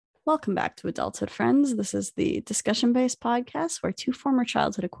Welcome back to Adulthood Friends. This is the discussion-based podcast where two former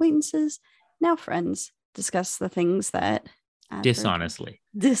childhood acquaintances, now friends, discuss the things that Dishonestly,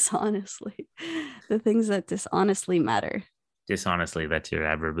 the things that dishonestly matter. dishonestly, that's your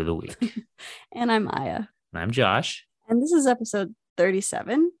adverb of the week. And I'm Aya. And I'm Josh. And this is episode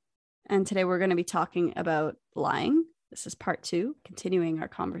 37. And today we're going to be talking about lying. This is part 2, continuing our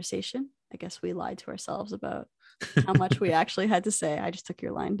conversation. I guess we lied to ourselves about how much we actually had to say. I just took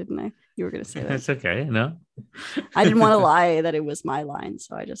your line, didn't I? You were going to say that. That's okay. No, I didn't want to lie that it was my line.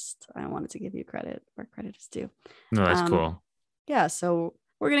 So I wanted to give you credit where credit is due. No, that's cool. Yeah. So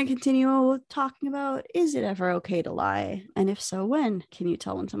we're going to continue talking about, is it ever okay to lie? And if so, when? Can you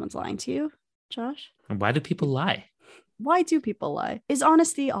tell when someone's lying to you, Josh? Why do people lie? Why do people lie? Is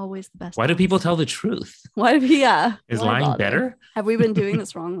honesty always the best? Why do people tell the truth? Is lying bother? better? Have we been doing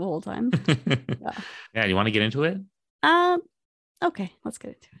this wrong the whole time? Yeah. You want to get into it? Okay, let's get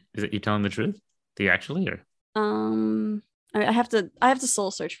into it. Is it you telling the truth? Do you actually, or? I have to soul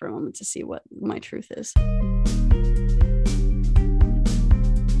search for a moment to see what my truth is.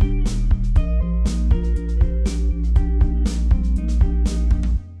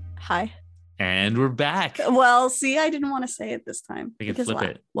 Hi. And we're back. Well, see, I didn't want to say it this time. We can flip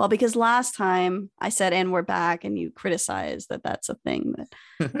it. Well, because last time I said, and we're back, and you criticized that that's a thing.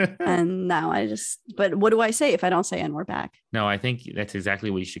 And now but what do I say if I don't say, and we're back? No, I think that's exactly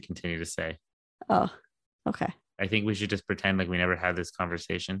what you should continue to say. Oh, okay. I think we should just pretend like we never had this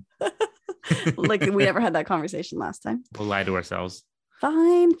conversation. Like we never had that conversation last time. We'll lie to ourselves.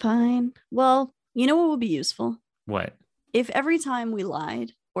 Fine. Well, you know what would be useful? What? If every time we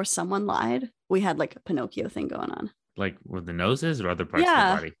lied or someone lied, we had like a Pinocchio thing going on. Like with the noses or other parts of the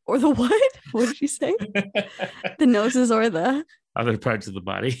body? Or the what? What did you say? The noses or the other parts of the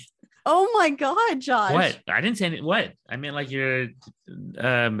body. Oh my God, Josh. What? I didn't say any, what? I mean like your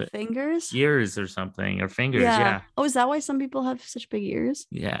fingers? Ears or something, or fingers, yeah. Oh, is that why some people have such big ears?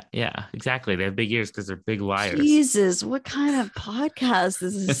 Yeah, exactly. They have big ears because they're big liars. Jesus, what kind of podcast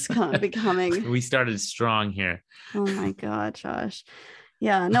is this becoming? We started strong here. Oh my God, Josh.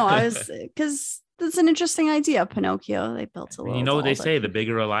 Yeah, no, I was, because that's an interesting idea. Pinocchio, they built a little. You know what they say, the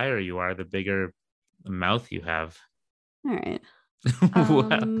bigger a liar you are, the bigger mouth you have. All right.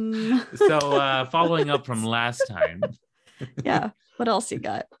 So following up from last time. Yeah. What else you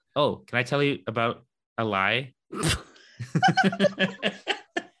got? Oh, can I tell you about a lie?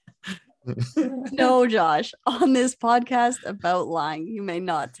 No, Josh. On this podcast about lying, you may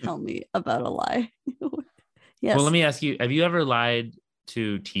not tell me about a lie. Yes. Well, let me ask you, have you ever lied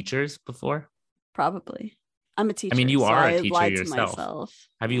to teachers before? Probably. I'm a teacher. I mean, you are a teacher lied yourself. To myself.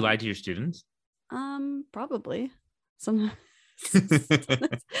 Have you lied to your students? Probably. Sometimes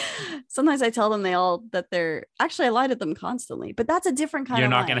I tell them that they're actually, I lie to them constantly, but that's a different kind You're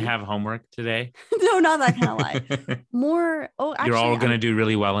of not going to have homework today? No, not that kind of lie. More, actually, you're all going to do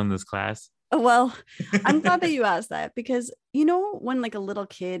really well in this class? Well, I'm glad that you asked that, because you know when like a little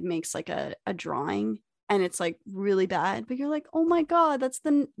kid makes like a drawing and it's like really bad, but you're like, oh my God, that's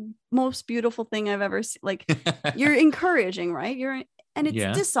the most beautiful thing I've ever seen. Like you're encouraging, right? And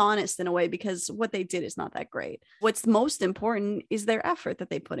it's dishonest in a way because what they did is not that great. What's most important is their effort that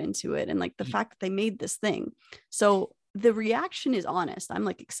they put into it and like the fact that they made this thing. So the reaction is honest. I'm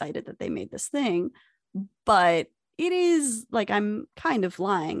like excited that they made this thing, but it is like I'm kind of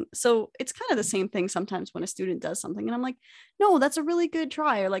lying. So it's kind of the same thing sometimes when a student does something and I'm like, no, that's a really good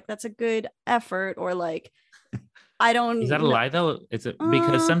try, or like that's a good effort, or like I don't. Is that a lie though?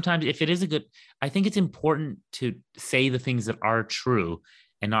 Because sometimes if it is a good, I think it's important to say the things that are true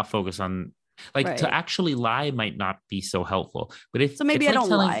and not focus on to actually lie might not be so helpful. But if maybe I don't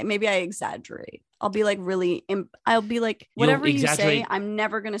lie, maybe I exaggerate. I'll be like I'll be like, whatever you say, I'm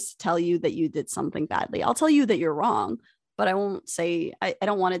never going to tell you that you did something badly. I'll tell you that you're wrong, but I won't say, I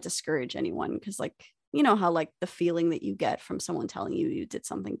don't want to discourage anyone, because like, you know how like the feeling that you get from someone telling you did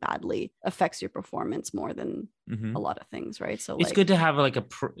something badly affects your performance more than a lot of things, right? So it's good to have like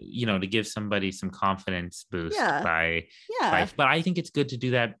to give somebody some confidence boost but I think it's good to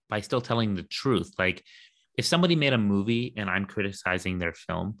do that by still telling the truth. Like if somebody made a movie and I'm criticizing their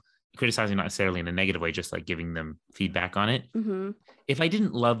film, criticizing not necessarily in a negative way, just like giving them feedback on it. If I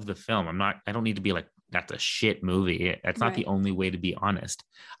didn't love the film, I don't need to be like, that's a shit movie. That's not the only way to be honest.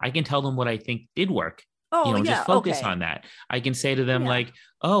 I can tell them what I think did work. Just focus on that. I can say to them like,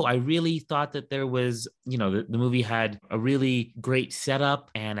 oh, I really thought that there was, the movie had a really great setup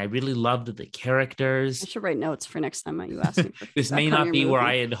and I really loved the characters. I should write notes for next time you ask me. This may not be where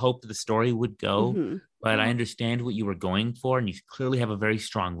I had hoped the story would go, but I understand what you were going for. And you clearly have a very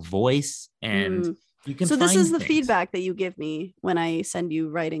strong voice. And You can so this is the things. feedback that you give me when I send you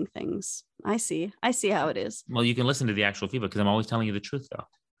writing things. I see how it is. Well, you can listen to the actual feedback because I'm always telling you the truth, though.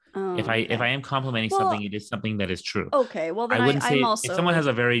 Oh, if I am complimenting something, it is something that is true. Okay, well then I wouldn't say I'm also, if someone has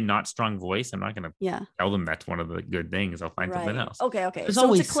a very not strong voice, I'm not going to tell them that's one of the good things. I'll find something else. Okay. There's so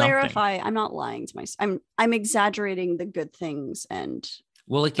always to clarify, something. I'm not lying to myself. I'm exaggerating the good things and.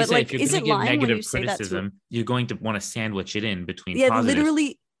 Well, like you say, if you're going to give negative criticism, you're going to want to sandwich it in between. Yeah, positives.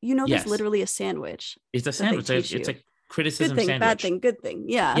 Literally, there's literally a sandwich. It's a sandwich. It's a criticism good thing, sandwich. Bad thing, good thing.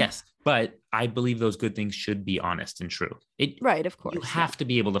 Yeah. Yes, but I believe those good things should be honest and true. Right, of course. You have to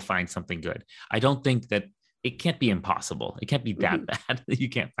be able to find something good. I don't think that it can't be impossible. It can't be that bad that you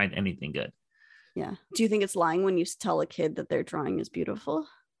can't find anything good. Yeah. Do you think it's lying when you tell a kid that their drawing is beautiful?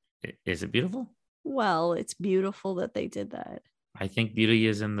 Is it beautiful? Well, it's beautiful that they did that. I think beauty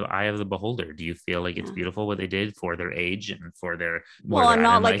is in the eye of the beholder. Do you feel like it's beautiful what they did for their age and for their I'm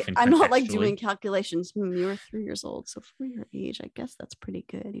not like doing calculations. You're 3 years old, so for your age, I guess that's pretty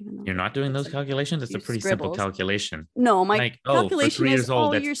good. Even though you're not doing those calculations, it's a pretty simple calculation. No, my calculation is,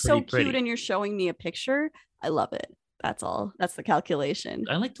 you're so cute and you're showing me a picture. I love it. That's all. That's the calculation.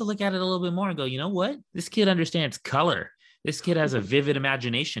 I like to look at it a little bit more and go, you know what? This kid understands color. This kid has a vivid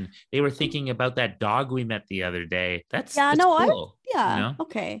imagination. They were thinking about that dog we met the other day. That's cool.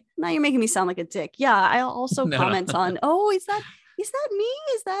 Okay. Now you're making me sound like a dick. Yeah, I also comment on, is that me?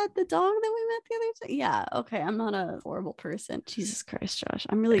 Is that the dog that we met the other day? Yeah. Okay. I'm not a horrible person. Jesus Christ, Josh.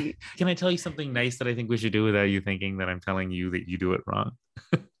 I'm really. Can I tell you something nice that I think we should do without you thinking that I'm telling you that you do it wrong?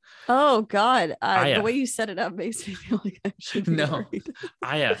 Oh God. The way you set it up makes me feel like I should be worried.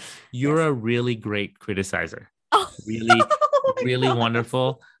 Aya, you're a really great criticizer. Really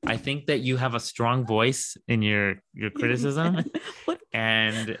wonderful. I think that you have a strong voice in your criticism.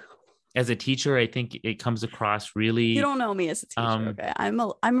 And as a teacher, I think it comes across really. You don't know me as a teacher. Okay,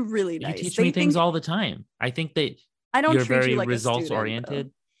 I'm really nice. You teach me things all the time. I think that I don't you're treat very you like results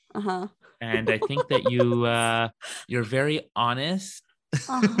oriented. And I think that you're very honest.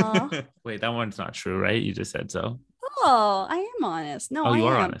 Wait, that one's not true, right? You just said so. Oh, I am honest. No, you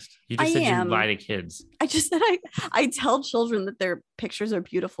are honest. You just said you lie to kids. I just said I tell children that their pictures are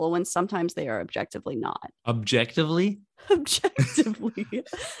beautiful when sometimes they are objectively not. Objectively? Objectively.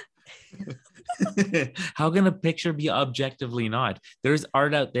 How can a picture be objectively not? There's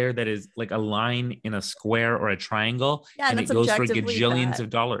art out there that is like a line in a square or a triangle, and it goes for gajillions of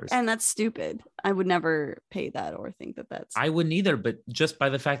dollars. And that's stupid. I would never pay that or think that that's. I wouldn't either, but just by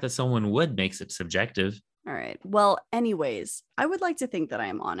the fact that someone would makes it subjective. All right. Well, anyways, I would like to think that I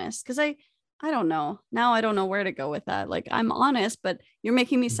am honest because I don't know. Now I don't know where to go with that. Like I'm honest, but you're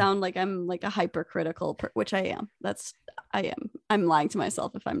making me sound like I'm like a hypercritical, which I am. I am. I'm lying to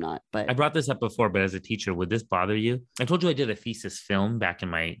myself if I'm not. But I brought this up before, but as a teacher, would this bother you? I told you I did a thesis film back in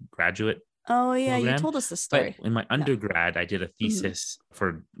my graduate. Oh yeah, program. You told us the story. But in my undergrad, I did a thesis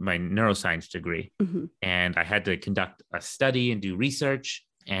for my neuroscience degree, and I had to conduct a study and do research.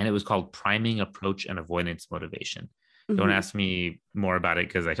 And it was called Priming, Approach, and Avoidance Motivation. Don't ask me more about it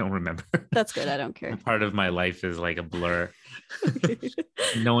because I don't remember. That's good. I don't care. Part of my life is like a blur.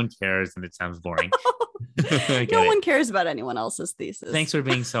 No one cares and it sounds boring. No one cares about anyone else's thesis. Thanks for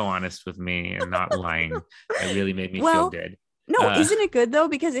being so honest with me and not lying. It really made me feel good. No, isn't it good though?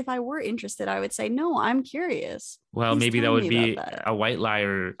 Because if I were interested, I would say, no, I'm curious. Well, maybe that would be a white lie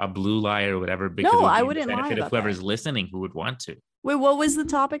or a blue lie or whatever. Because I wouldn't lie about whoever's listening who would want to. Wait, what was the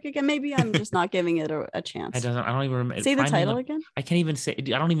topic again? Maybe I'm just not giving it a chance. I don't even remember. Say the title again. I can't even say. I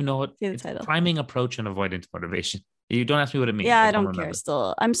don't even know what. Say the title. Priming, Approach, and Avoidance Motivation. You don't ask me what it means. Yeah, I don't care.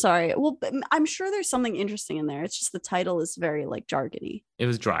 Still, I'm sorry. Well, I'm sure there's something interesting in there. It's just the title is very like jargony. It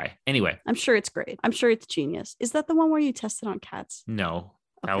was dry. Anyway, I'm sure it's great. I'm sure it's genius. Is that the one where you tested on cats? No,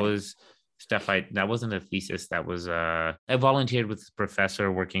 that was stuff. That wasn't a thesis. That was I volunteered with a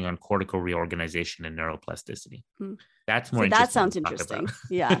professor working on cortical reorganization and neuroplasticity. That's more interesting. That sounds interesting.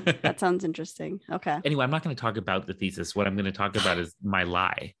 Yeah, that sounds interesting. Okay. Anyway, I'm not going to talk about the thesis. What I'm going to talk about is my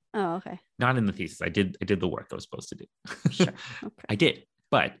lie. Oh, okay. Not in the thesis. I did the work I was supposed to do. Sure. Okay. I did.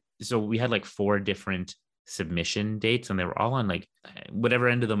 But so we had like 4 different submission dates and they were all on like whatever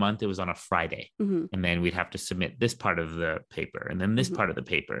end of the month. It was on a Friday. And then we'd have to submit this part of the paper and then this part of the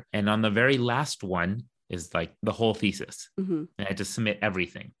paper. And on the very last one is like the whole thesis. And I had to submit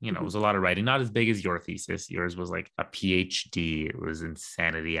everything. You know, it was a lot of writing, not as big as your thesis. Yours was like a PhD. It was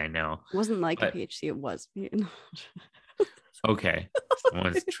insanity. I know. It wasn't like a PhD. It was. Okay.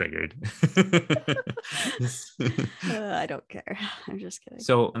 Someone's triggered. I don't care. I'm just kidding.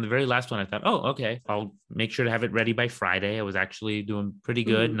 So on the very last one, I thought, oh, okay, I'll make sure to have it ready by Friday. I was actually doing pretty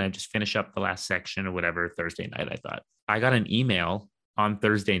good. And I just finish up the last section or whatever Thursday night, I thought. I got an email on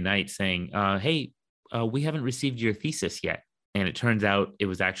Thursday night saying, hey, we haven't received your thesis yet. And it turns out it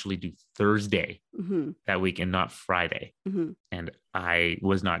was actually due Thursday that week and not Friday. And I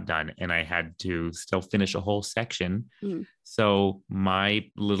was not done. And I had to still finish a whole section. So my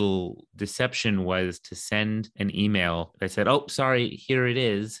little deception was to send an email. I said, oh, sorry, here it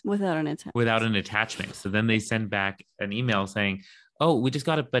is. Without an attachment. So then they send back an email saying, oh, we just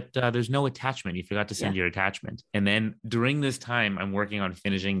got it, but there's no attachment. You forgot to send your attachment. And then during this time, I'm working on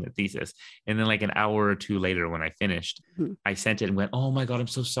finishing the thesis. And then like an hour or two later, when I finished, I sent it and went, oh my God, I'm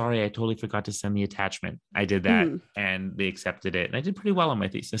so sorry. I totally forgot to send the attachment. I did that and they accepted it. And I did pretty well on my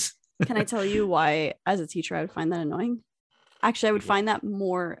thesis. Can I tell you why, as a teacher, I would find that annoying? Actually, I would find that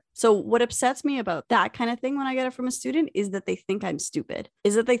more. So what upsets me about that kind of thing when I get it from a student is that they think I'm stupid,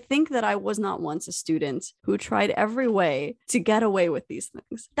 is that they think that I was not once a student who tried every way to get away with these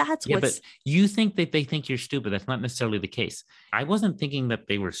things. That's but you think that they think you're stupid. That's not necessarily the case. I wasn't thinking that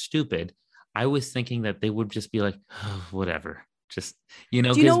they were stupid. I was thinking that they would just be like, oh, whatever. Just,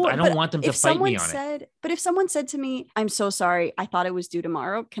 because I don't want them to fight me on it. But if someone said to me, I'm so sorry, I thought it was due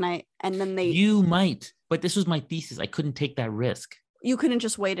tomorrow. Can I? And then you might, but this was my thesis. I couldn't take that risk. You couldn't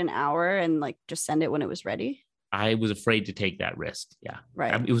just wait an hour and like just send it when it was ready. I was afraid to take that risk. Yeah.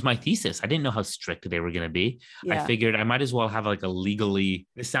 Right. It was my thesis. I didn't know how strict they were going to be. Yeah. I figured I might as well have like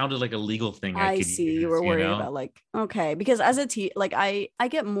it sounded like a legal thing. I could see use, you were worried about like, okay. Because as a like I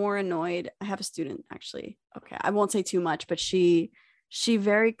get more annoyed. I have a student actually. Okay. I won't say too much, but she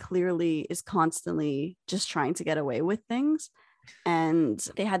very clearly is constantly just trying to get away with things. And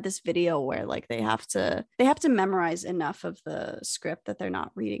they had this video where like they have to memorize enough of the script that they're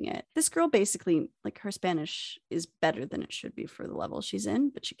not reading it. This girl basically, like, her Spanish is better than it should be for the level she's in,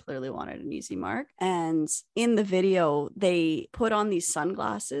 but she clearly wanted an easy mark. And in the video, they put on these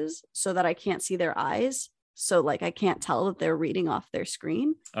sunglasses so that I can't see their eyes. So like I can't tell that they're reading off their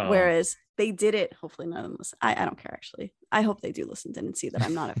screen. Whereas they did it. Hopefully none of them listen. I don't care, actually. I hope they do listen to and see that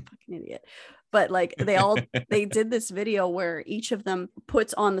I'm not a fucking idiot. But like they did this video where each of them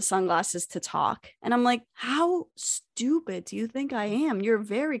puts on the sunglasses to talk. And I'm like, how stupid do you think I am? You're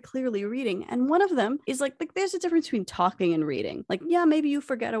very clearly reading. And one of them is like there's a difference between talking and reading. Like, yeah, maybe you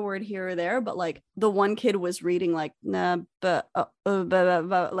forget a word here or there, but like the one kid was reading like, nah, but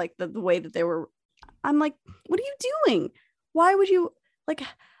like the way that they were. I'm like, what are you doing? Why would you like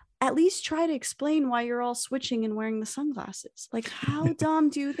at least try to explain why you're all switching and wearing the sunglasses? Like, how dumb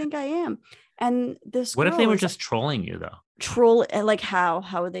do you think I am? And this what if they were just trolling you though? Like how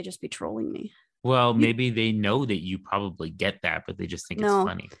would they just be trolling me? Well, maybe they know that you probably get that, but they just think it's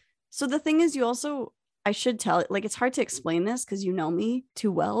funny. So the thing is, I should tell it, like, it's hard to explain this because you know me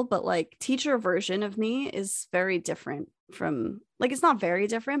too well, but like teacher version of me is very different from, like, it's not very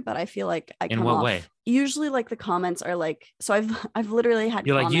different, but I feel like I in what way? Usually like the comments are like, so I've literally had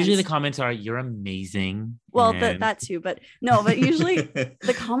you're comments. Like, usually the comments are, you're amazing. Well, that too, but usually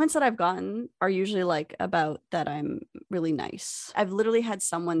the comments that I've gotten are usually like about that I'm really nice. I've literally had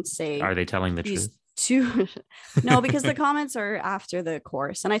someone say, are they telling the truth? No, because the comments are after the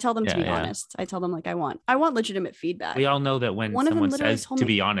course, and I tell them to be honest. I tell them like I want legitimate feedback. We all know that when someone says to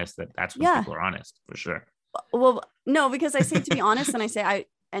be honest, that's when people are honest, for sure. Well, no, because I say to be honest, and I say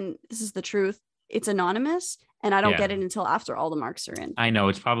and this is the truth. It's anonymous, and I don't get it until after all the marks are in. I know,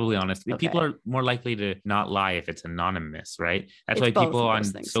 it's probably honest. Okay. People are more likely to not lie if it's anonymous, right? That's why people on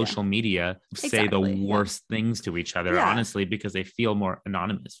social media say the worst things to each other, honestly, because they feel more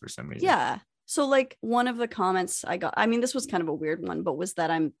anonymous for some reason. Yeah. So like one of the comments I got, I mean, this was kind of a weird one, but was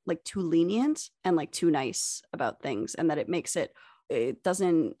that I'm like too lenient and like too nice about things, and that it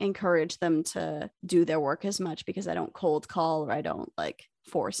doesn't encourage them to do their work as much because I don't cold call, or I don't like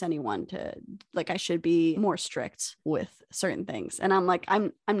force anyone to, like, I should be more strict with certain things. And I'm like,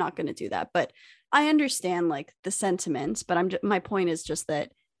 I'm not going to do that. But I understand like the sentiments, but my point is just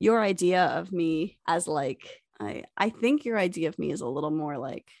that your idea of me as like, I think your idea of me is a little more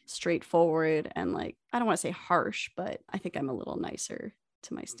like straightforward and like, I don't want to say harsh, but I think I'm a little nicer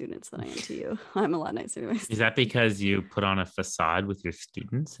to my students than I am to you. I'm a lot nicer to my students. Is that because you put on a facade with your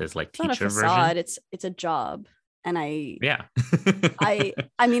students as like teacher version? It's not a facade, it's a job. And I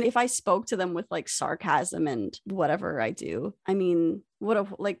mean, if I spoke to them with like sarcasm and whatever I do, I mean,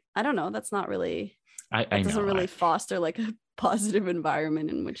 I don't know. That's not really, it doesn't really foster like a positive environment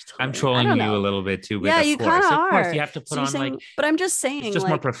in which to I'm trolling you a little bit too. Yeah, you kind of are. Of course, you have to put on saying, like, but I'm just saying, it's just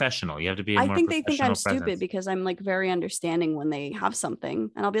more professional. You have to be. I think they think I'm stupid because I'm like very understanding when they have something,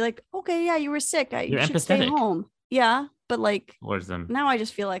 and I'll be like, okay, yeah, you were sick. You should stay home. Yeah, but like now I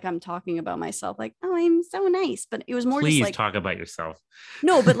just feel like I'm talking about myself, like, oh, I'm so nice. But it was more Please just like, talk about yourself.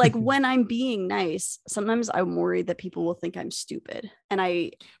 No, but like when I'm being nice, sometimes I'm worried that people will think I'm stupid.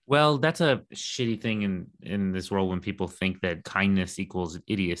 Well, that's a shitty thing in this world when people think that kindness equals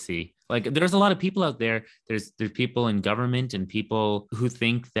idiocy. Like there's a lot of people out there. There's people in government and people who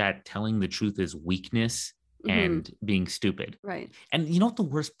think that telling the truth is weakness and being stupid. Right. And you know what the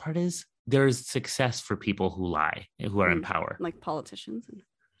worst part is? There's success for people who lie, who are in power. Like politicians.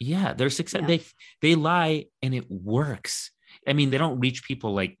 Yeah, there's success. Yeah. They lie and it works. I mean, they don't reach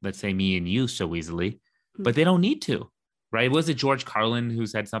people like, let's say, me and you so easily, but they don't need to, right? Was it George Carlin who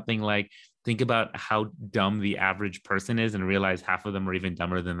said something like, think about how dumb the average person is and realize half of them are even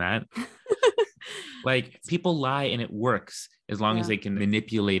dumber than that? Like people lie and it works as long as they can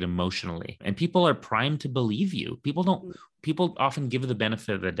manipulate emotionally. And people are primed to believe you. People often give the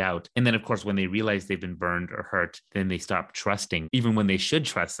benefit of the doubt. And then, of course, when they realize they've been burned or hurt, then they stop trusting, even when they should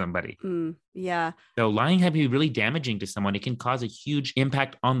trust somebody. Yeah. So lying can be really damaging to someone. It can cause a huge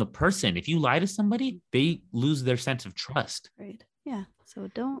impact on the person. If you lie to somebody, they lose their sense of trust. Right. Yeah. So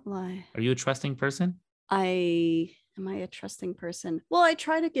don't lie. Are you a trusting person? Am I a trusting person? Well, I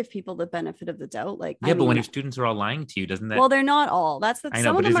try to give people the benefit of the doubt. Like, yeah, but when your students are all lying to you, doesn't that? Well, they're not all. That's the. I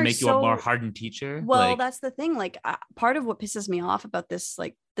know, but does it make you a more hardened teacher? Well, that's the thing. Like, part of what pisses me off about this,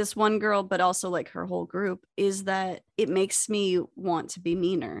 like this one girl, but also like her whole group, is that it makes me want to be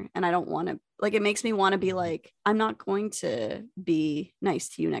meaner, and I don't want to. Like, it makes me want to be like, I'm not going to be nice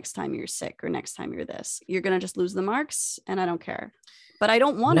to you next time you're sick or next time you're this. You're gonna just lose the marks, and I don't care. But I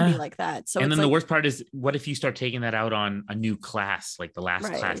don't want to be like that. So and then the worst part is, what if you start taking that out on a new class? Like the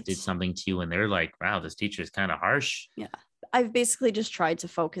last class did something to you and they're like, wow, this teacher is kind of harsh. Yeah. I've basically just tried to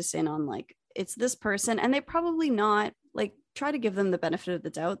focus in on like, it's this person, and they probably not like try to give them the benefit of the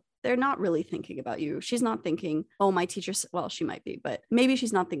doubt. They're not really thinking about you. She's not thinking, oh, my teacher's, well, she might be, but maybe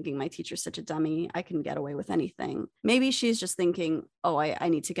she's not thinking my teacher's such a dummy. I can get away with anything. Maybe she's just thinking, oh, I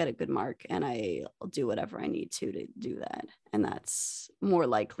need to get a good mark and I'll do whatever I need to do that. And that's more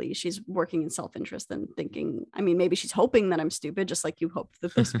likely. She's working in self-interest than thinking, I mean, maybe she's hoping that I'm stupid, just like you hope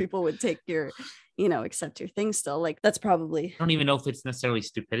that those people would take your, accept your thing still. Like that's probably. I don't even know if it's necessarily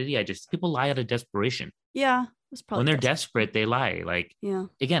stupidity. People lie out of desperation. Yeah. When they're desperate, they lie. Like,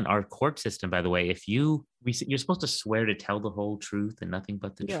 again, our court system, by the way, you're supposed to swear to tell the whole truth and nothing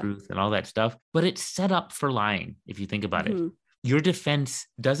but the truth and all that stuff, but it's set up for lying. If you think about it, your defense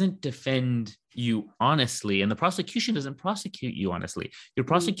doesn't defend you honestly, and the prosecution doesn't prosecute you honestly. Your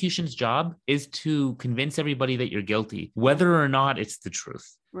prosecution's job is to convince everybody that you're guilty, whether or not it's the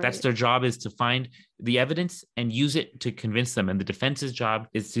truth. Right. That's their job, is to find the evidence and use it to convince them. And the defense's job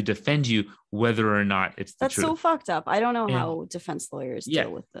is to defend you, whether or not it's the truth. That's so fucked up. I don't know how defense lawyers deal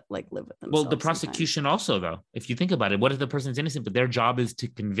with it, like live with themselves. Well, the prosecution also, though, if you think about it, what if the person's innocent, but their job is to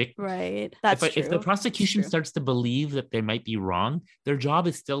convict? Right. That's true. If the prosecution starts to believe that they might be wrong, their job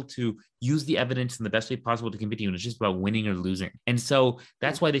is still to use the evidence in the best way possible to convict you. And it's just about winning or losing. And so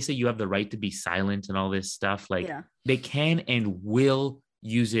that's why they say you have the right to be silent and all this stuff. Like they can and will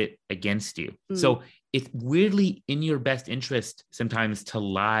use it against you. So it's weirdly in your best interest sometimes to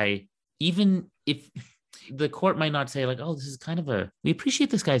lie, even if the court might not say like, oh, this is kind of we appreciate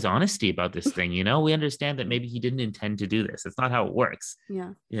this guy's honesty about this thing. We understand that maybe he didn't intend to do this. It's not how it works.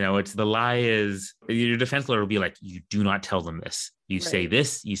 Yeah. It's the lie is your defense lawyer will be like, you do not tell them this. You say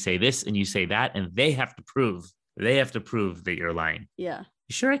this, and you say that, and they have to prove that you're lying. Yeah.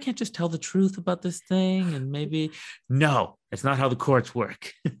 You sure I can't just tell the truth about this thing? And maybe, no, it's not how the courts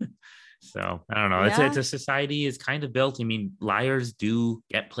work. So I don't know. Yeah. It's a society is kind of built. I mean, liars do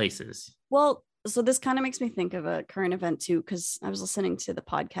get places. Well, so this kind of makes me think of a current event too, because I was listening to the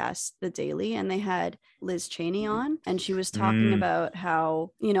podcast, The Daily, and they had Liz Cheney on, and she was talking about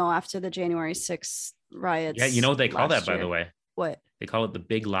how, after the January 6th riots. Yeah, you know what they call that, by the way? What? They call it the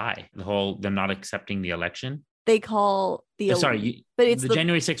big lie. Them not accepting the election. They call the but it's the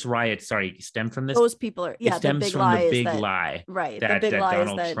January 6th riots. Stem from this. Those people are it stems from the big lie, right? That, the big lie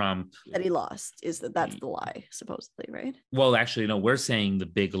Donald is that Trump that he lost. That's the lie, supposedly, right? Well, actually, no. We're saying the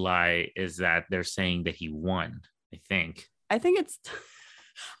big lie is that they're saying that he won. I think it's.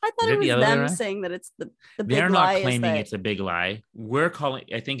 I thought it was them saying that it's the big lie. They're not claiming it's a big lie. We're calling.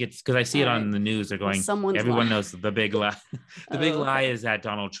 I think it's because I see it on the news. They're going. Everyone knows the big lie. The big lie is that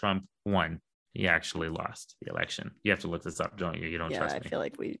Donald Trump won. He actually lost the election. You have to look this up, don't you? You don't trust me. Yeah, I feel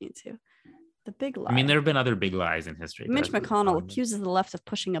like we need to. The big lie. I mean, there have been other big lies in history. Mitch McConnell accuses the left of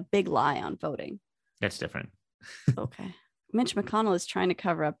pushing a big lie on voting. That's different. Okay. Mitch McConnell is trying to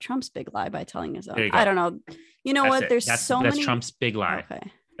cover up Trump's big lie by telling his own. I don't know. You know what? There's so many. That's Trump's big lie. Okay.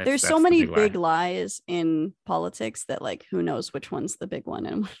 There's so many big lies in politics that like who knows which one's the big one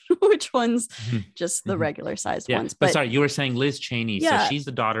and which one's just the regular sized ones. But sorry, you were saying Liz Cheney. Yeah. So she's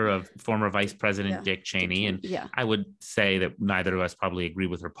the daughter of former Vice President Dick Cheney. And I would say that neither of us probably agree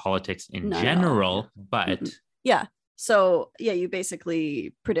with her politics in general, but yeah. So yeah, you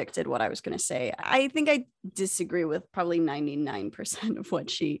basically predicted what I was going to say. I think I disagree with probably 99% of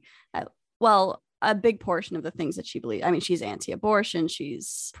what she, a big portion of the things that she believes. I mean, she's anti-abortion,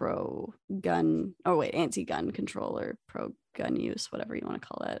 she's pro-gun, anti-gun control or pro-gun use, whatever you want to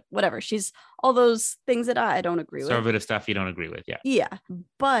call that. Whatever. She's all those things that I don't agree with. Conservative stuff you don't agree with, yeah. Yeah,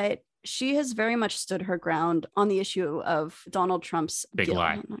 but she has very much stood her ground on the issue of Donald Trump's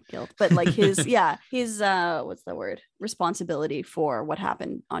lie. Not guilt, but like his what's the word? Responsibility for what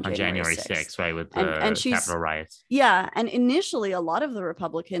happened on January 6th, right? With the Capitol riots. Yeah. And initially a lot of the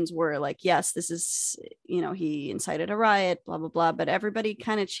Republicans were like, yes, this is, he incited a riot, blah, blah, blah. But everybody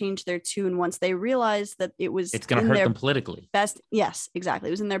kind of changed their tune once they realized that it's going to hurt them politically. Yes, exactly.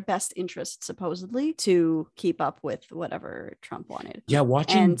 It was in their best interest, supposedly, to keep up with whatever Trump wanted. Yeah,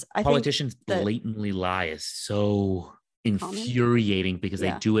 watching politicians blatantly lie is so infuriating because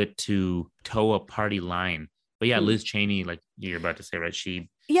they do it to toe a party line. But yeah, Liz Cheney, like you're about to say, right?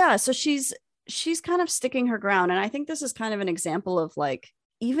 So she's kind of sticking her ground. And I think this is kind of an example of like,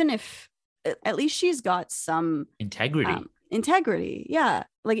 even if at least she's got some integrity. Yeah.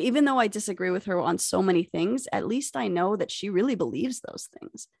 Like, even though I disagree with her on so many things, at least I know that she really believes those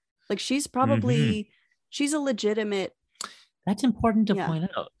things. Like she's probably, she's a legitimate. That's important to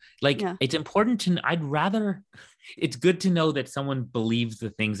point out. Like, it's important to, it's good to know that someone believes the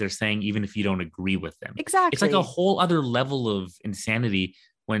things they're saying, even if you don't agree with them. Exactly. It's like a whole other level of insanity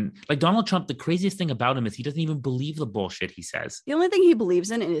when, like, Donald Trump, the craziest thing about him is he doesn't even believe the bullshit he says. The only thing he believes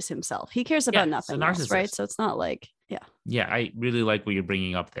in is himself. He cares about nothing else, right? So it's not like, Yeah, I really like what you're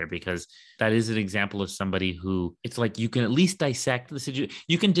bringing up there, because that is an example of somebody who, it's like you can at least dissect the situation.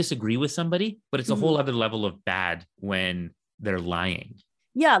 You can disagree with somebody, but it's a whole other level of bad when they're lying.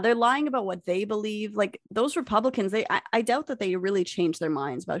 Yeah, they're lying about what they believe. Like those Republicans, I doubt that they really changed their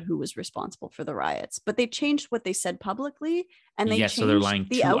minds about who was responsible for the riots, but they changed what they said publicly, and they changed so they're lying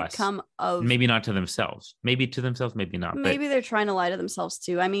the outcome of, maybe not to themselves, maybe not. Maybe they're trying to lie to themselves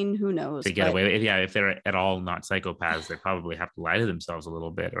too. I mean, who knows? They get away. If they're at all not psychopaths, they probably have to lie to themselves a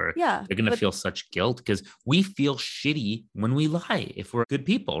little bit, or they're going to feel such guilt, because we feel shitty when we lie if we're good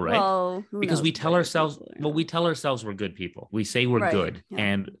people, right? Well, because we tell ourselves, we're good people. We say we're good. Yeah.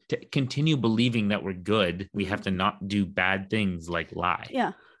 And to continue believing that we're good, we have to not do bad things like lie.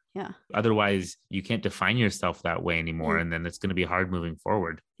 Yeah. Otherwise, you can't define yourself that way anymore. And then it's going to be hard moving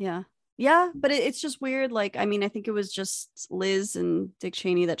forward. Yeah. But it's just weird. Like, I mean, I think it was just Liz and Dick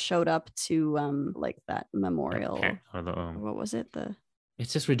Cheney that showed up to like that memorial. What was it?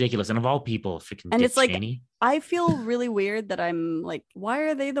 It's just ridiculous. And of all people, freaking and Dick it's like, Cheney. I feel really weird that I'm like, why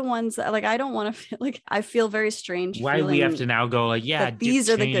are they the ones that, like, I don't want to feel like, I feel very strange. Why we have to now go like, these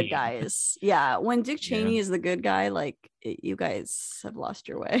are the good guys. Yeah. When Dick Cheney is the good guy, like, you guys have lost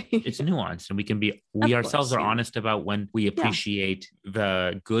your way. It's nuanced, and we ourselves are honest about when we appreciate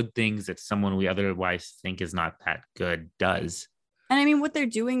the good things that someone we otherwise think is not that good does. And I mean, what they're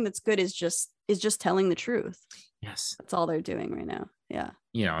doing that's good is just telling the truth. Yes. That's all they're doing right now. Yeah.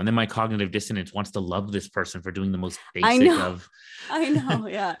 And then my cognitive dissonance wants to love this person for doing the most basic of. I know.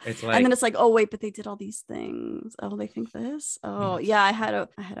 Yeah. It's like, and then it's like, oh wait, but they did all these things. Oh, they think this. Oh yeah. I had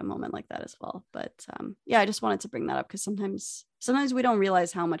a moment like that as well. But I just wanted to bring that up because sometimes we don't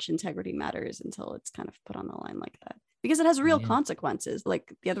realize how much integrity matters until it's kind of put on the line like that. Because it has real consequences,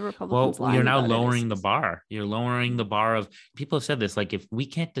 like the other Republicans. Well, you're now lowering the bar. You're lowering the bar of, people have said this, like, if we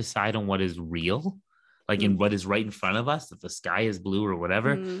can't decide on what is real, like in what is right in front of us, if the sky is blue or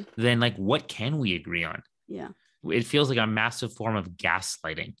whatever, then like, what can we agree on? Yeah. It feels like a massive form of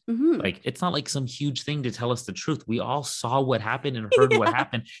gaslighting. Like, it's not like some huge thing to tell us the truth. We all saw what happened and heard what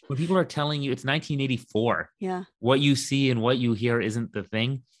happened. When people are telling you it's 1984, what you see and what you hear isn't the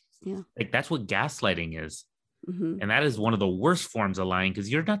thing. Yeah. Like, that's what gaslighting is. And that is one of the worst forms of lying,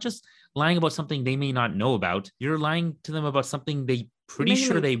 because you're not just lying about something they may not know about. You're lying to them about something they pretty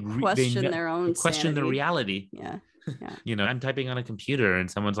sure they question their own question the reality. Yeah. I'm typing on a computer and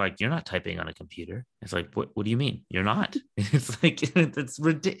someone's like, you're not typing on a computer. It's like, what do you mean? You're not. It's like, it's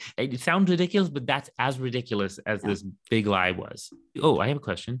ridiculous. It sounds ridiculous, but that's as ridiculous as this big lie was. Oh, I have a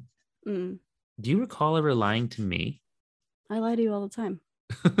question. Do you recall ever lying to me? I lie to you all the time.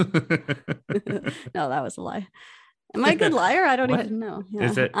 No, that was a lie. Am I a good liar? I don't even know. Yeah.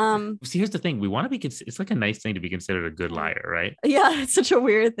 Is it, see, here's the thing. We want to be, it's like a nice thing to be considered a good liar, right? Yeah, it's such a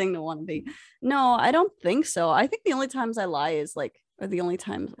weird thing to want to be. No, I don't think so. I think the only times I lie is like are the only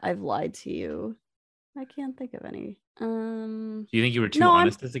times I've lied to you. I can't think of any. Do you think you were too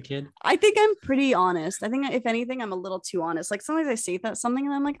honest as a kid? I think I'm pretty honest. I think if anything, I'm a little too honest. Like sometimes I say something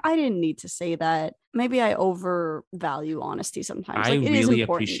and I'm like, I didn't need to say that. Maybe I overvalue honesty sometimes. I like, really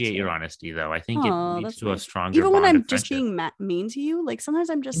appreciate your honesty, though. I think it leads to a stronger even when bond I'm of just friendship. being mean to you. Like sometimes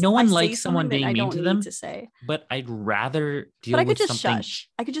I'm just no one likes someone being mean to them. To say. But I'd rather deal but I could with just something. Shush.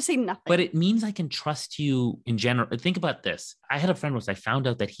 I could just say nothing. But it means I can trust you in general. Think about this. I had a friend once. I found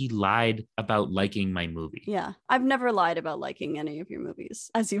out that he lied about liking my movie. Yeah, I've never lied about liking any of your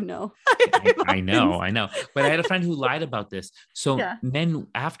movies, as you know. I know. But I had a friend who lied about this. So then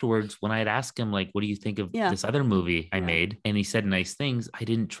afterwards, when I'd ask him, like, what do you think of this other movie I made? And he said nice things. I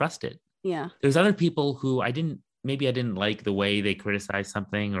didn't trust it. Yeah. There's other people who maybe I didn't like the way they criticized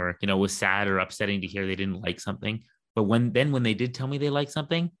something, or, was sad or upsetting to hear they didn't like something. But when they did tell me they liked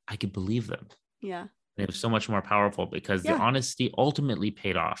something, I could believe them. Yeah. And it was so much more powerful because the honesty ultimately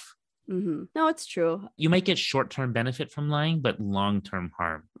paid off. Mm-hmm. No, it's true. You might get short-term benefit from lying, but long-term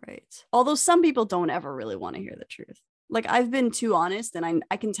harm. Right. Although some people don't ever really want to hear the truth. Like I've been too honest and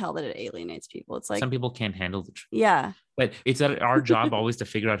I can tell that it alienates people. It's like some people can't handle the truth. Yeah. But it's our job always to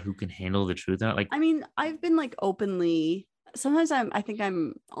figure out who can handle the truth. Like, I mean, I've been like openly, sometimes I think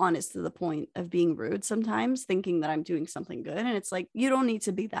I'm honest to the point of being rude sometimes, thinking that I'm doing something good. And it's like, you don't need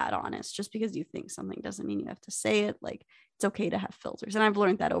to be that honest. Just because you think something doesn't mean you have to say it. Like it's okay to have filters. And I've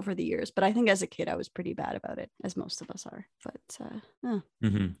learned that over the years. But I think as a kid, I was pretty bad about it, as most of us are. But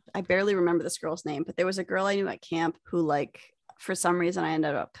I barely remember this girl's name, but there was a girl I knew at camp who, like, for some reason I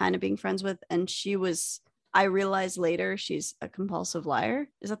ended up kind of being friends with. And I realized later she's a compulsive liar.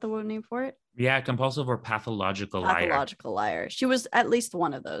 Is that the word name for it? Yeah, compulsive or pathological liar. Pathological liar. She was at least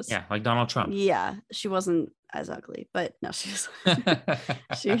one of those. Yeah, like Donald Trump. Yeah, she wasn't as ugly, but no, she's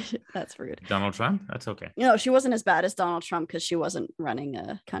that's rude. Donald Trump? That's okay. No, she wasn't as bad as Donald Trump because she wasn't running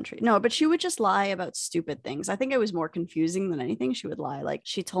a country. No, but she would just lie about stupid things. I think it was more confusing than anything. She would lie. Like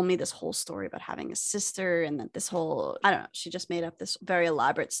she told me this whole story about having a sister and that I don't know, she just made up this very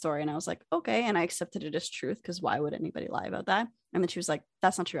elaborate story. And I was like, okay. And I accepted it as truth because why would anybody lie about that? And then she was like,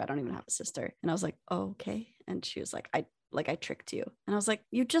 that's not true. I don't even have a sister. And I was like, oh, okay. And she was like, I tricked you. And I was like,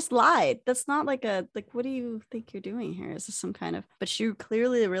 you just lied. That's not like what do you think you're doing here? Is this some kind of, but she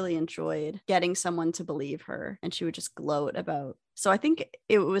clearly really enjoyed getting someone to believe her. And she would just gloat about. So I think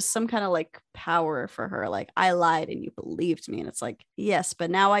it was some kind of like power for her. Like I lied and you believed me. And it's like, yes, but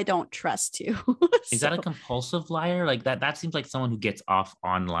now I don't trust you. Is that a compulsive liar? Like that seems like someone who gets off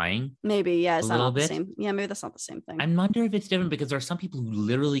on lying. Maybe. Yeah. It's not the same. Yeah. Maybe that's not the same thing. I wonder if it's different because there are some people who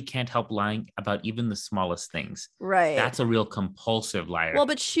literally can't help lying about even the smallest things. Right. That's a real compulsive liar. Well,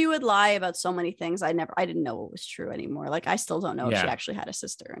 but she would lie about so many things. I didn't know it was true anymore. Like I still don't know if she actually had a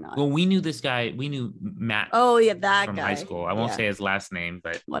sister or not. Well, we knew this guy. We knew Matt. Oh yeah, that from guy. High school. I won't say his last name,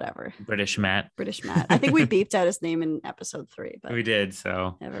 but whatever. British Matt. I think we beeped out his name in episode 3, but we did.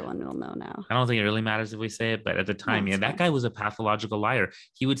 So everyone will know now. I don't think it really matters if we say it, but at the time, that guy was a pathological liar.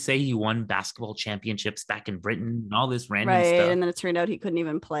 He would say he won basketball championships back in Britain and all this random stuff. And then it turned out he couldn't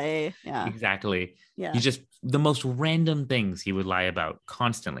even play. Yeah. Exactly. Yeah. He just the most random things he would lie about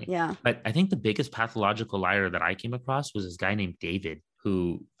constantly. Yeah. But I think the biggest pathological liar that I came across was this guy named David,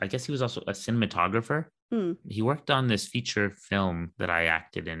 who I guess he was also a cinematographer. He worked on this feature film that I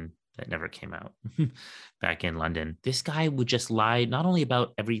acted in that never came out back in London. This guy would just lie not only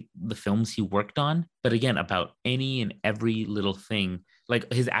about the films he worked on, but again, about any and every little thing,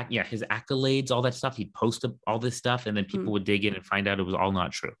 like his accolades, all that stuff. He'd post all this stuff and then people would dig in and find out it was all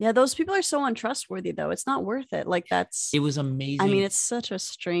not true. Yeah. Those people are so untrustworthy though. It's not worth it. Like it was amazing. I mean, it's such a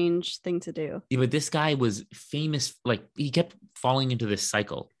strange thing to do. Yeah, but this guy was famous. Like he kept falling into this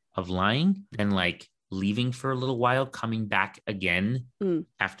cycle of lying and like leaving for a little while, coming back again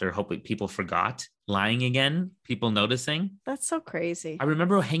after hoping people forgot, lying again, people noticing. That's so crazy. I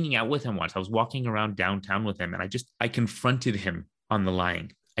remember hanging out with him once. I was walking around downtown with him and I confronted him on the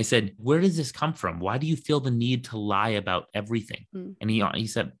lying. I said, where does this come from? Why do you feel the need to lie about everything? And he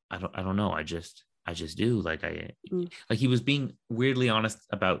said, I don't know. I just do. Like he was being weirdly honest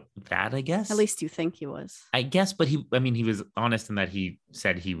about that, I guess. At least you think he was. I guess, but he was honest in that he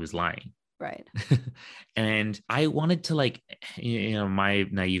said he was lying. Right. And I wanted to my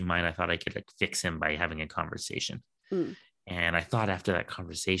naive mind, I thought I could fix him by having a conversation. And I thought after that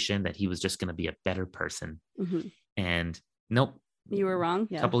conversation that he was just going to be a better person. And nope. You were wrong.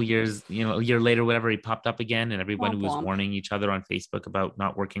 Yeah. A couple years, a year later, whatever, he popped up again and everyone was warning each other on Facebook about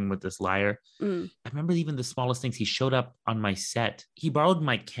not working with this liar. I remember even the smallest things. He showed up on my set. He borrowed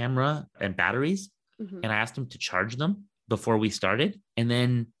my camera and batteries and I asked him to charge them before we started. And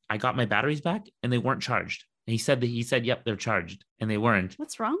then I got my batteries back and they weren't charged. And he said, yep, they're charged, and they weren't.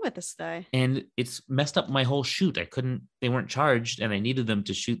 What's wrong with this guy? And it's messed up my whole shoot. They weren't charged, and I needed them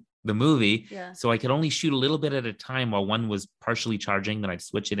to shoot the movie. Yeah. So I could only shoot a little bit at a time while one was partially charging. Then I'd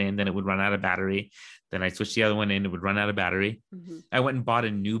switch it in, then it would run out of battery. Then I'd switch the other one in, it would run out of battery. Mm-hmm. I went and bought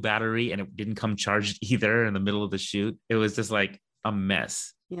a new battery, and it didn't come charged either in the middle of the shoot. It was just like a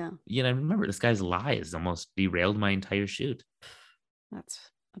mess. Yeah. You know, remember, this guy's lies almost derailed my entire shoot. That's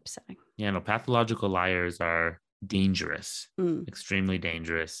upsetting. Yeah, no, pathological liars are dangerous, extremely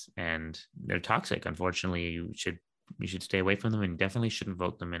dangerous, and they're toxic. Unfortunately, you should stay away from them, and definitely shouldn't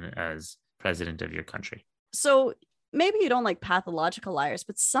vote them in as president of your country. So maybe you don't like pathological liars,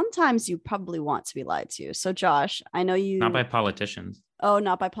 but sometimes you probably want to be lied to. So Josh, I know you... Not by politicians. Oh,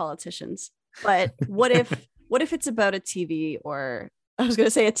 not by politicians. But what if it's about a TV or... I was going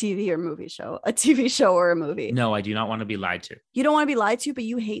to say a TV or movie show, a TV show or a movie. No, I do not want to be lied to. You don't want to be lied to, but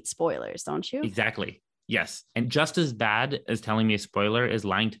you hate spoilers, don't you? Exactly. Yes. And just as bad as telling me a spoiler is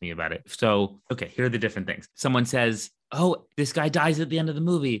lying to me about it. So, okay, here are the different things. Someone says, oh, this guy dies at the end of the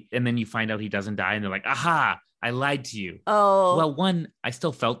movie. And then you find out he doesn't die. And they're like, aha, I lied to you. Oh. Well, one, I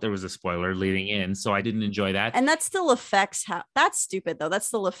still felt there was a spoiler leading in, so I didn't enjoy that. And that still affects how... That's stupid, though. That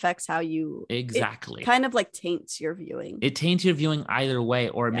still affects how you... Exactly. It kind of like taints your viewing. It taints your viewing either way,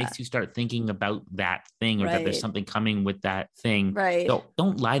 or it makes you start thinking about that thing, or that there's something coming with that thing. Right. So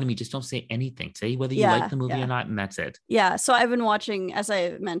don't lie to me. Just don't say anything. Say whether you like the movie or not, and that's it. Yeah. So I've been watching, as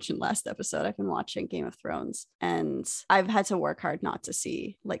I mentioned last episode, I've been watching Game of Thrones, and I've had to work hard not to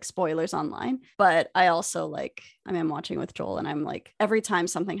see like spoilers online. But I also I'm watching with Joel, and I'm like, every time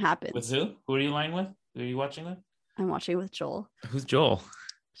something happens. With who? Who are you lying with? Who are you watching with? I'm watching with Joel. Who's Joel?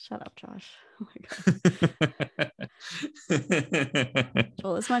 Shut up, Josh. Oh my God.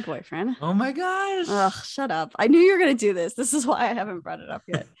 Joel is my boyfriend. Oh my gosh. Ugh, shut up. I knew you were going to do this. This is why I haven't brought it up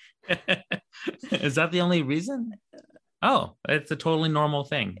yet. Is that the only reason? Oh, it's a totally normal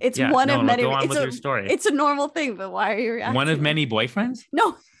thing. It's one of many. Go on with your story. It's a normal thing, but why are you reacting? One of many boyfriends?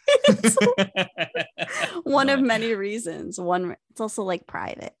 No. One of many reasons. It's also like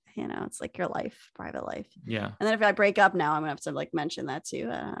private, it's like your life, private life. Yeah. And then if I break up now, I'm gonna have to mention that too.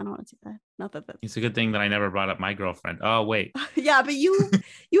 I don't want to do that. Not that it's a good thing that I never brought up my girlfriend. Oh wait. Yeah, but you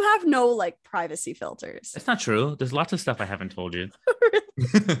have no privacy filters. That's not true. There's lots of stuff I haven't told you.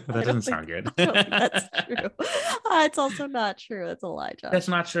 That doesn't sound good. That's true. It's also not true. That's a lie, Josh. That's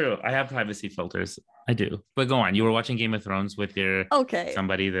not true. I have privacy filters. I do. But go on. You were watching Game of Thrones with your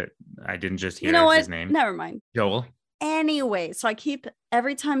somebody that I didn't just hear his name. Never mind. Joel. Anyway, so I keep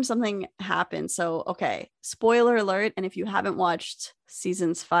every time something happens. So, okay, spoiler alert. And if you haven't watched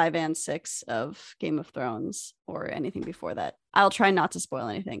seasons 5 and 6 of Game of Thrones or anything before that, I'll try not to spoil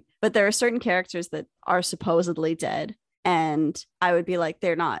anything. But there are certain characters that are supposedly dead. And I would be like,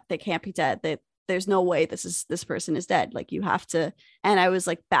 they can't be dead. There's no way this person is dead. You have to. And I was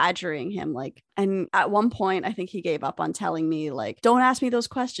badgering him, and at one point I think he gave up on telling me don't ask me those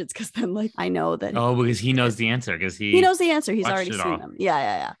questions, because then I know that. Oh, because he knows the answer, because he knows the answer. He's already seen them.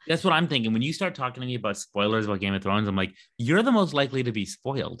 Yeah. That's what I'm thinking. When you start talking to me about spoilers about Game of Thrones, I'm like, you're the most likely to be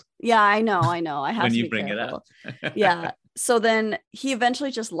spoiled. Yeah, I know. I have when to you be bring careful. it up. Yeah. So then he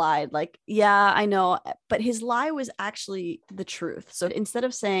eventually just lied. Yeah, I know. But his lie was actually the truth. So instead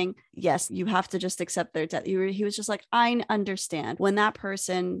of saying, yes, you have to just accept their death, he was just like, I understand. When that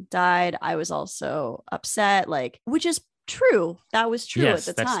person died, I was also upset, which is true. That was true at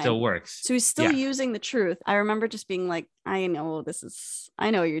the time. That still works. So he's still using the truth. I remember just being like, I know what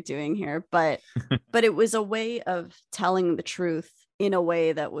you're doing here. But it was a way of telling the truth in a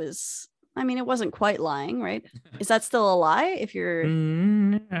way that was... it wasn't quite lying, right? Is that still a lie? If you're,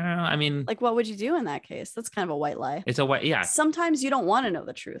 what would you do in that case? That's kind of a white lie. It's a white, yeah. Sometimes you don't want to know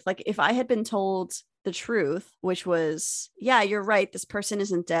the truth. If I had been told the truth, which was, yeah, you're right, this person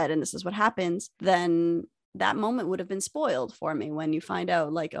isn't dead and this is what happens, then that moment would have been spoiled for me when you find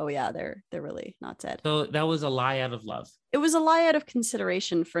out, oh yeah, they're really not dead. So that was a lie out of love. It was a lie out of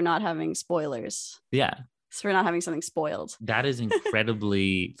consideration for not having spoilers. Yeah. For not having something spoiled. That is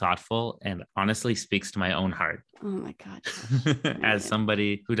incredibly thoughtful and honestly speaks to my own heart. Oh my God. As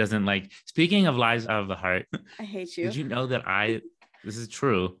somebody who doesn't speaking of lies out of the heart. I hate you. Did you know that this is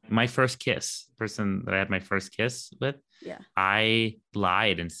true. My first person that I had my first kiss with. Yeah. I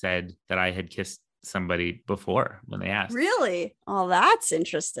lied and said that I had kissed somebody before when they asked. Really? Oh, that's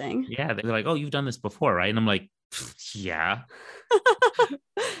interesting. Yeah. They're like, oh, you've done this before, right? And I'm like, yeah.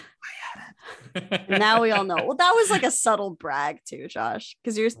 Now we all know. Well, that was a subtle brag too, Josh,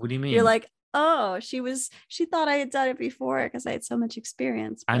 because what do you mean? You're like, Oh, she thought I had done it before because I had so much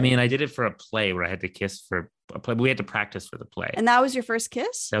experience. But... I mean, I did it for a play where I had to kiss for a play. We had to practice for the play. And that was your first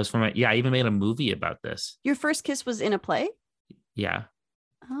kiss? That was for my, I even made a movie about this. Your first kiss was in a play? Yeah.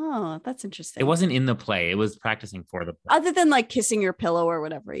 Oh, that's interesting. It wasn't in the play. It was practicing for the play. Other than like kissing your pillow or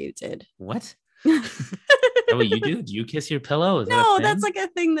whatever you did. What? That what you do? Do you kiss your pillow? No, that's like a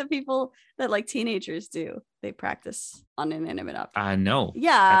thing that people that like teenagers do. They practice on inanimate objects. No.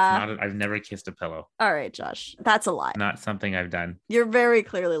 Yeah. I've never kissed a pillow. All right, Josh. That's a lie. Not something I've done. You're very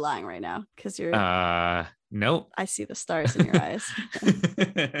clearly lying right now because you're nope. I see the stars in your eyes.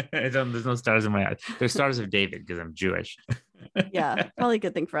 There's no stars in my eyes. There's stars of David because I'm Jewish. Yeah, probably a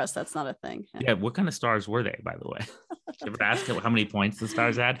good thing for us. That's not a thing. Yeah. What kind of stars were they, by the way? Did you ever ask how many points the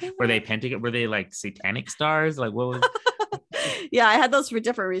stars had? Were they pentagon? Were they like satanic stars? Like what was? Yeah, I had those for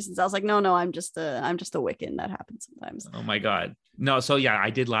different reasons. I was like, no, I'm just a Wiccan. That happens sometimes. Oh my God. No, so yeah, I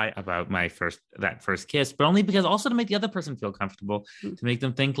did lie about that first kiss, but only because also to make the other person feel comfortable, to make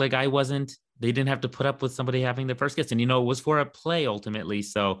them think like they didn't have to put up with somebody having their first kiss. And, it was for a play ultimately.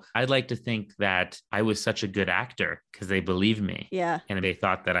 So I'd like to think that I was such a good actor because they believed me. Yeah. And they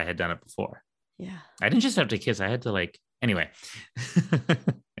thought that I had done it before. Yeah. I didn't just have to kiss. I had to anyway,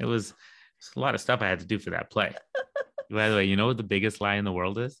 it was a lot of stuff I had to do for that play. By the way, you know what the biggest lie in the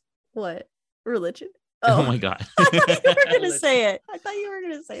world is? What? Religion? Oh my God. I thought you were going to say it. I thought you were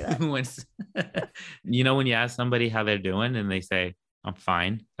going to say that. When you ask somebody how they're doing and they say, I'm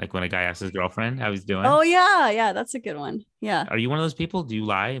fine. Like when a guy asks his girlfriend how he's doing. Oh, yeah. Yeah. That's a good one. Yeah. Are you one of those people? Do you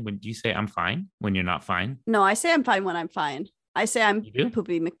lie when you say I'm fine when you're not fine? No, I say I'm fine when I'm fine. I say I'm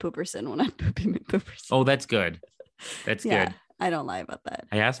Poopy McPooperson when I'm Poopy McPooperson. Oh, that's good. That's good. I don't lie about that.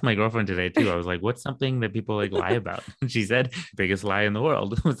 I asked my girlfriend today too. I was like, what's something that people lie about? And she said, biggest lie in the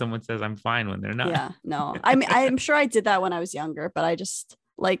world when someone says I'm fine when they're not. Yeah, no. I mean, I'm sure I did that when I was younger, but I just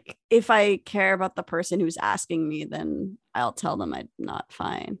if I care about the person who's asking me, then I'll tell them I'm not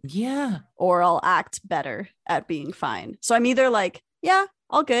fine. Yeah. Or I'll act better at being fine. So I'm either like, yeah,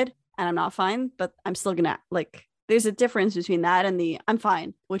 all good. And I'm not fine, but I'm still gonna there's a difference between that and the I'm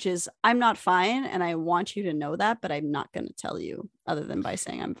fine, which is I'm not fine. And I want you to know that, but I'm not going to tell you other than by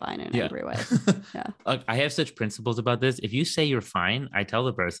saying I'm fine in every way. Yeah. I have such principles about this. If you say you're fine, I tell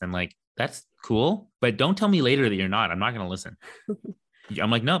the person that's cool, but don't tell me later that you're not. I'm not going to listen. I'm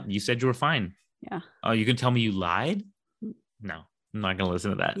like, no, you said you were fine. Yeah. Oh, you can tell me you lied? No, I'm not going to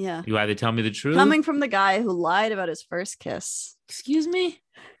listen to that. Yeah. You either tell me the truth. Coming from the guy who lied about his first kiss. Excuse me?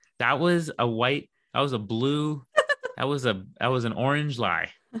 That was a white, that was a blue, that was an orange lie.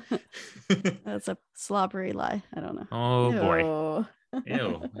 That's a slobbery lie. I don't know. Oh, boy.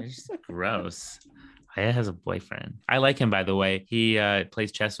 Ew. It's gross. Aya has a boyfriend. I like him, by the way. He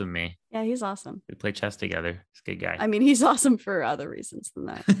plays chess with me. Yeah, he's awesome. We play chess together. He's a good guy. I mean, he's awesome for other reasons than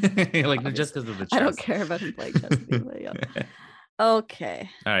that. Just because of the chess. I don't care about him playing chess with me, but yeah. Okay.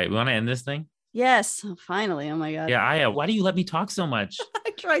 All right. We want to end this thing? Yes. Finally. Oh my God. Yeah, Aya, why do you let me talk so much?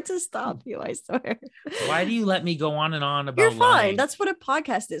 I tried to stop you, I swear. Why do you let me go on and on about You're fine. lying? That's what a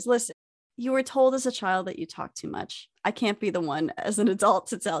podcast is. Listen, you were told as a child that you talk too much. I can't be the one as an adult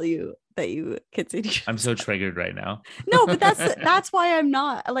to tell you that you continue. I'm so triggered right now. No, but that's why I'm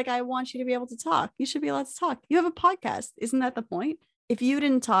not. I want you to be able to talk. You should be allowed to talk. You have a podcast. Isn't that the point? If you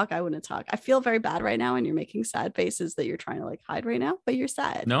didn't talk, I wouldn't talk. I feel very bad right now, and you're making sad faces that you're trying to hide right now, but you're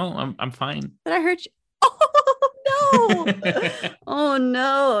sad. No, I'm fine. Did I hurt you? Oh no! Oh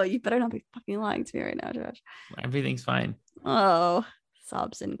no! You better not be fucking lying to me right now, Josh. Everything's fine. Oh,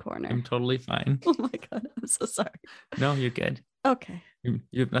 sobs in corner. I'm totally fine. Oh my God, I'm so sorry. No, you're good. Okay. You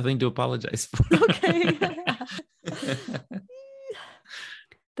have nothing to apologize for. Okay.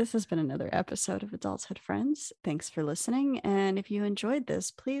 This has been another episode of Adulthood Friends. Thanks for listening. And if you enjoyed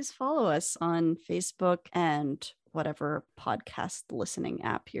this, please follow us on Facebook and whatever podcast listening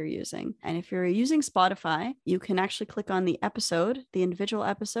app you're using. And if you're using Spotify, you can actually click on the individual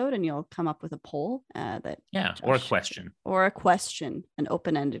episode, and you'll come up with a poll or a question. Or a question, an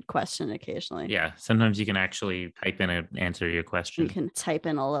open-ended question occasionally. Yeah, sometimes you can actually type in an answer to your question. You can type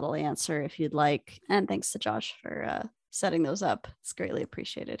in a little answer if you'd like. And thanks to Josh for setting those up. It's greatly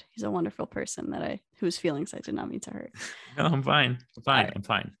appreciated. He's a wonderful person whose feelings I did not mean to hurt. No, I'm fine. Right. I'm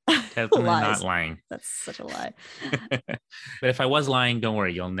fine. Definitely not lying. That's such a lie. But if I was lying, don't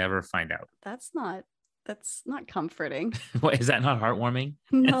worry, you'll never find out. That's not comforting. What, is that not heartwarming?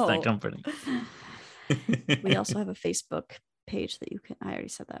 No. It's not comforting. We also have a Facebook page that you can, I already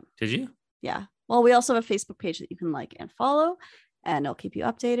said that. Did you? Yeah. Well, we also have a Facebook page that you can like and follow, and it'll keep you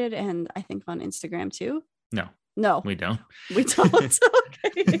updated. And I think on Instagram too. No. No, we don't. We don't.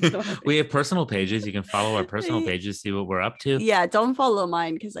 Okay. We have personal pages. You can follow our personal pages, see what we're up to. Yeah, don't follow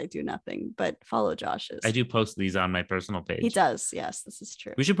mine because I do nothing, but follow Josh's. I do post these on my personal page. He does. Yes, this is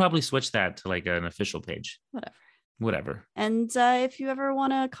true. We should probably switch that to like an official page. Whatever. And if you ever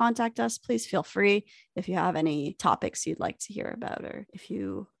want to contact us, please feel free. If you have any topics you'd like to hear about, or if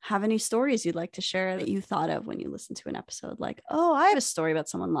you have any stories you'd like to share that you thought of when you listened to an episode, like, oh, I have a story about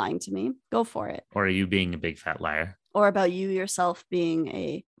someone lying to me, go for it. Or are you being a big fat liar? Or about you yourself being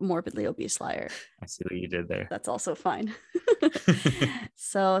a morbidly obese liar. I see what you did there. That's also fine.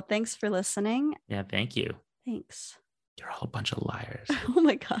 So thanks for listening. Yeah, thank you. Thanks. You're a whole bunch of liars. Oh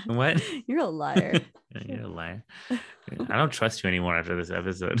my God. What? You're a liar. You're a liar. I don't trust you anymore after this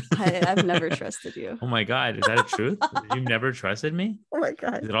episode. I've never trusted you. Oh my God. Is that a truth? You've never trusted me? Oh my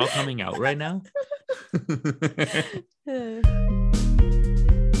God. Is it all coming out right now?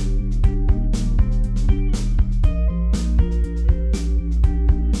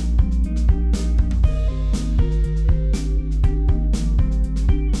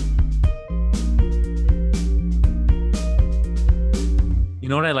 You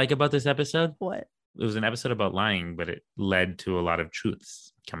know what I like about this episode? What? It was an episode about lying, but it led to a lot of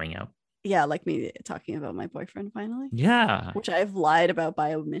truths coming out. Yeah, like me talking about my boyfriend finally. Yeah. Which I've lied about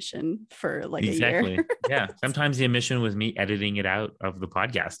by omission for like a year. Yeah. Sometimes the omission was me editing it out of the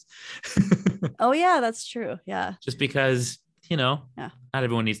podcast. Oh, yeah, that's true. Yeah. Just because, not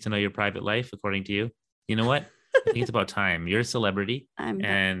everyone needs to know your private life, according to you. You know what? I think it's about time. You're a celebrity,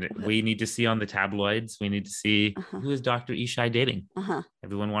 and we need to see on the tabloids. We need to see who is Dr. Ishai dating.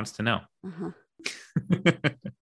 Everyone wants to know.